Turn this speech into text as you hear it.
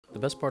The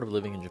best part of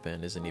living in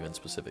Japan isn't even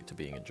specific to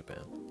being in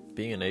Japan.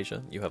 Being in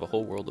Asia, you have a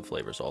whole world of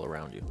flavors all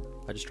around you.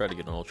 I just tried to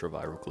get an ultra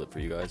viral clip for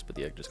you guys, but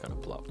the egg just kind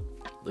of plopped.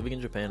 Living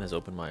in Japan has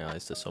opened my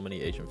eyes to so many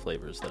Asian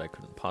flavors that I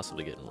couldn't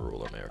possibly get in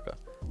rural America,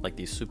 like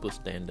these soupless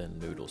dandan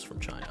noodles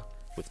from China.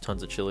 With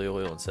tons of chili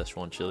oil and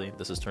Szechuan chili,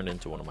 this has turned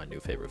into one of my new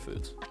favorite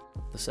foods.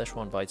 The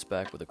Szechuan bites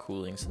back with a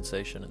cooling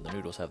sensation, and the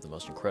noodles have the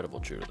most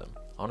incredible chew to them.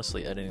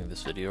 Honestly, editing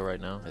this video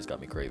right now has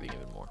got me craving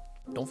even more.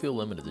 Don't feel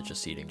limited to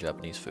just eating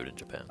Japanese food in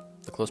Japan.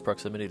 The close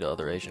proximity to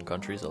other Asian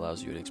countries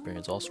allows you to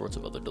experience all sorts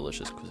of other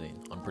delicious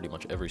cuisine on pretty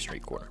much every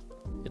street corner.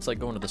 It's like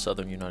going to the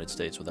southern United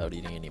States without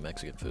eating any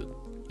Mexican food.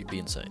 You'd be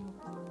insane.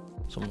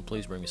 Someone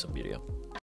please bring me some video.